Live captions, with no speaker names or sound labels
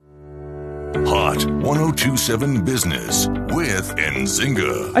Hot 1027 Business with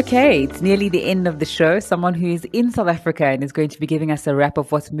Nzinga. Okay, it's nearly the end of the show. Someone who is in South Africa and is going to be giving us a wrap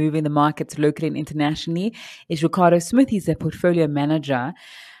of what's moving the markets locally and internationally is Ricardo Smith. He's a portfolio manager.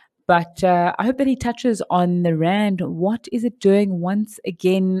 But I hope that he touches on the Rand. What is it doing once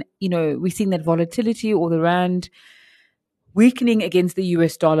again? You know, we're seeing that volatility or the Rand weakening against the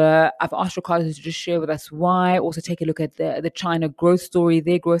US dollar. I've asked Ricardo to just share with us why. Also take a look at the China growth story,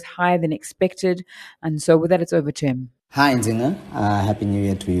 their growth higher than expected. And so with that, it's over to him. Hi, Nzinga. Happy New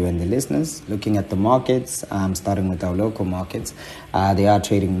Year to you and the listeners. Looking at the markets, starting with our local markets, they are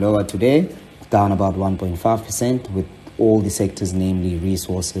trading lower today, down about 1.5%, with all the sectors, namely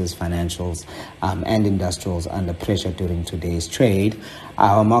resources, financials, and industrials, under pressure during today's trade.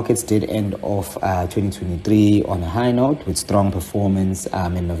 Our markets did end off 2023 on a high note with strong performance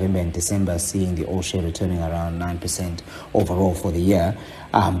in November and December, seeing the all-share returning around 9% overall for the year.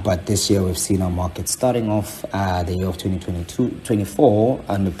 But this year we've seen our markets starting off the year of 2024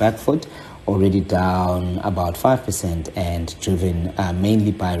 on the back foot, already down about 5% and driven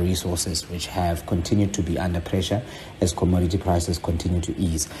mainly by resources, which have continued to be under pressure as commodity prices continue to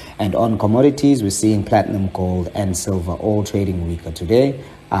ease. And on commodities, we're seeing platinum, gold and silver all trading weaker today,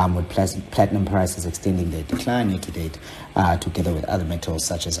 with platinum prices extending their decline year to date, together with other metals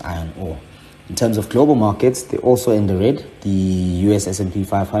such as iron ore. In terms of global markets, they're also in the red. The US S&P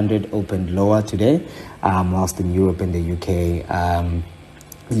 500 opened lower today, whilst in Europe and the UK,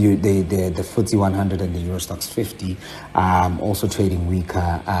 the FTSE 100 and the Euro Stoxx 50 also trading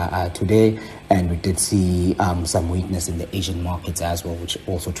weaker today, and we did see some weakness in the Asian markets as well, which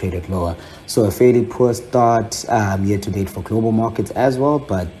also traded lower. So a fairly poor start year to date for global markets as well,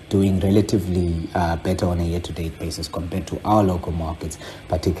 but doing relatively better on a year to date basis compared to our local markets,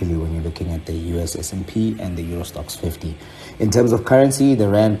 particularly when you're looking at the US S&P and the Euro Stoxx 50. In terms of currency, the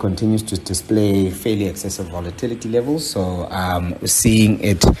Rand continues to display fairly excessive volatility levels. So we're seeing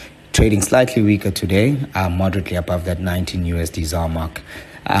it trading slightly weaker today, moderately above that 19 USD ZAR mark.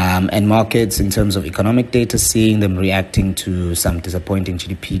 And markets, in terms of economic data, seeing them reacting to some disappointing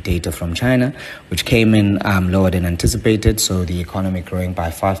GDP data from China, which came in lower than anticipated. So the economy growing by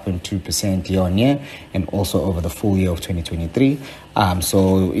 5.2% year on year, and also over the full year of 2023.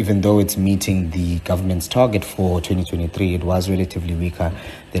 So even though it's meeting the government's target for 2023, it was relatively weaker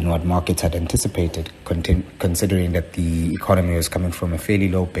than what markets had anticipated, considering that the economy was coming from a fairly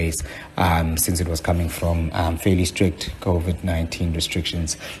low base, since it was coming from fairly strict COVID-19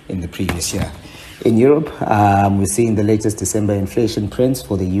 restrictions in the previous year. In Europe, we're seeing the latest December inflation prints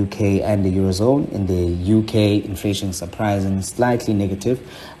for the UK and the Eurozone. In the UK, inflation surprisingly slightly negative,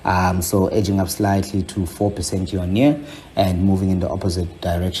 so edging up slightly to 4% year on year, and moving in the opposite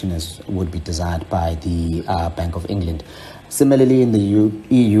direction as would be desired by the Bank of England. Similarly, in the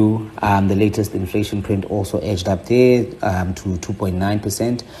EU, the latest inflation print also edged up there to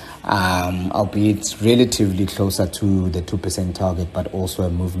 2.9%, albeit relatively closer to the 2% target, but also a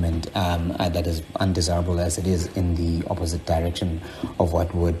movement that is undesirable as it is in the opposite direction of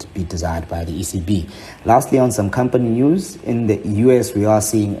what would be desired by the ECB. Lastly, on some company news, in the US, we are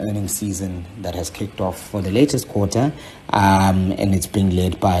seeing earnings season that has kicked off for the latest quarter, and it's being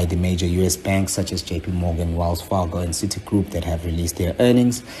led by the major US banks such as JP Morgan, Wells Fargo and Citigroup that have released their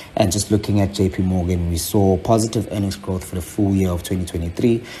earnings. And just looking at JP Morgan, we saw positive earnings growth for the full year of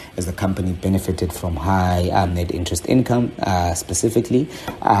 2023 as the company benefited from high net interest income specifically.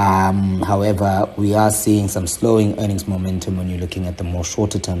 However, we are seeing some slowing earnings momentum when you're looking at the more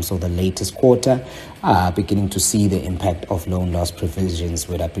shorter term, so the latest quarter, beginning to see the impact of loan loss provisions,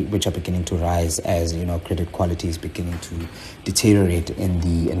 which are beginning to rise as credit quality is beginning to deteriorate in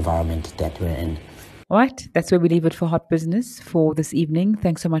the environment that we're in. All right, that's where we leave it for Hot Business for this evening.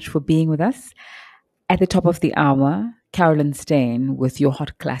 Thanks so much for being with us. At the top of the hour, Carolyn Stain with your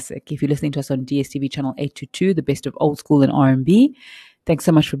Hot Classic. If you're listening to us on DSTV channel 822, the best of old school and R&B. Thanks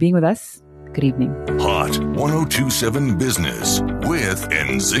so much for being with us. Good evening. Hot 1027 Business with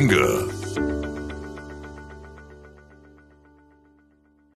Nzinga.